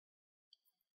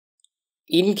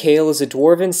Edenkail is a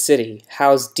dwarven city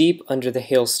housed deep under the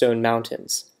Hailstone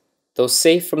Mountains. Though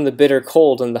safe from the bitter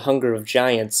cold and the hunger of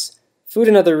giants, food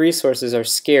and other resources are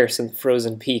scarce in the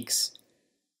frozen peaks.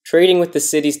 Trading with the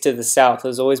cities to the south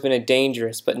has always been a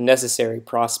dangerous but necessary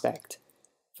prospect.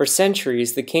 For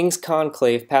centuries, the king's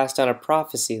conclave passed on a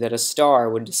prophecy that a star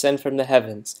would descend from the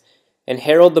heavens and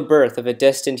herald the birth of a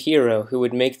destined hero who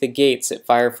would make the gates at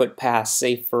Firefoot Pass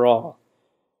safe for all.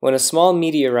 When a small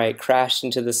meteorite crashed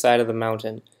into the side of the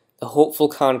mountain, the hopeful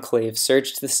conclave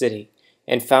searched the city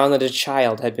and found that a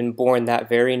child had been born that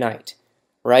very night,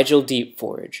 Rigel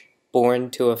Deepforge,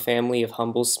 born to a family of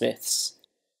humble smiths.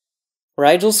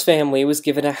 Rigel's family was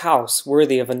given a house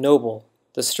worthy of a noble.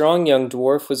 The strong young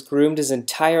dwarf was groomed his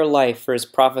entire life for his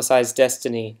prophesized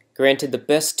destiny, granted the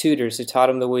best tutors who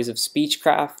taught him the ways of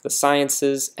speechcraft, the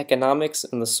sciences, economics,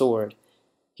 and the sword.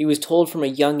 He was told from a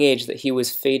young age that he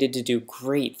was fated to do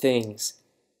great things,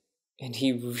 and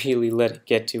he really let it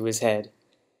get to his head.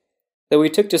 Though he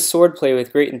took to swordplay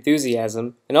with great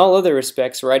enthusiasm, in all other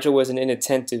respects Rigel was an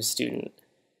inattentive student.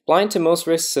 Blind to most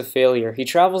risks of failure, he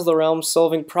travels the realms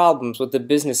solving problems with the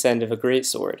business end of a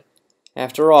greatsword.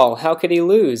 After all, how could he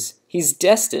lose? He's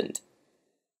destined.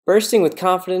 Bursting with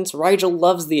confidence, Rigel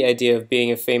loves the idea of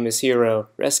being a famous hero,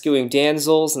 rescuing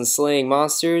damsels and slaying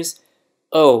monsters.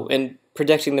 Oh, and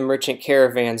protecting the merchant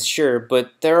caravans, sure,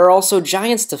 but there are also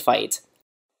giants to fight.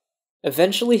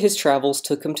 Eventually his travels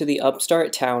took him to the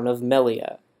upstart town of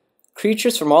Mellia.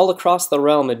 Creatures from all across the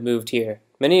realm had moved here,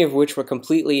 many of which were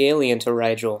completely alien to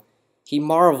Rigel. He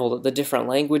marveled at the different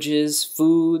languages,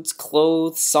 foods,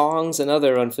 clothes, songs, and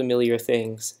other unfamiliar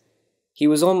things. He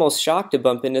was almost shocked to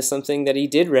bump into something that he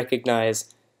did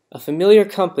recognize, a familiar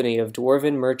company of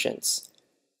dwarven merchants.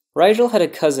 Rigel had a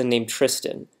cousin named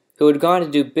Tristan, who had gone to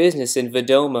do business in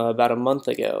Vidoma about a month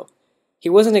ago. He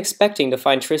wasn't expecting to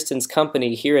find Tristan's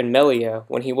company here in Mellia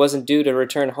when he wasn't due to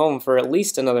return home for at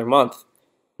least another month.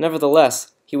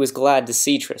 Nevertheless, he was glad to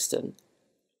see Tristan.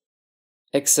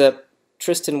 Except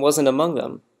Tristan wasn't among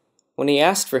them. When he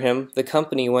asked for him, the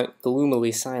company went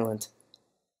gloomily silent.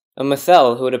 A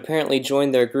Methel, who had apparently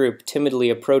joined their group, timidly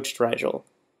approached Rigel.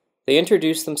 They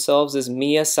introduced themselves as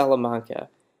Mia Salamanca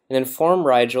and informed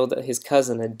Rigel that his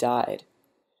cousin had died.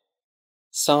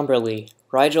 Somberly,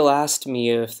 Rigel asked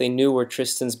Mia if they knew where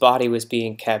Tristan's body was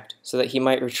being kept, so that he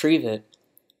might retrieve it.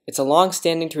 It's a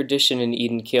long-standing tradition in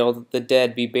Edenkail that the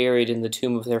dead be buried in the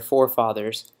tomb of their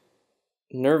forefathers.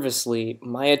 Nervously,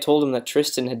 Maya told him that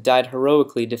Tristan had died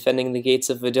heroically defending the gates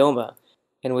of Vidoma,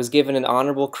 and was given an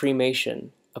honorable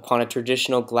cremation upon a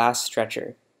traditional glass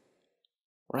stretcher.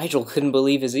 Rigel couldn't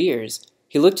believe his ears.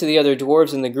 He looked to the other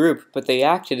dwarves in the group, but they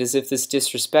acted as if this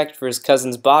disrespect for his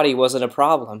cousin's body wasn't a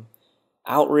problem.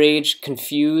 Outraged,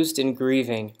 confused, and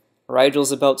grieving,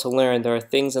 Rigel's about to learn there are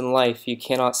things in life you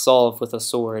cannot solve with a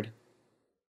sword.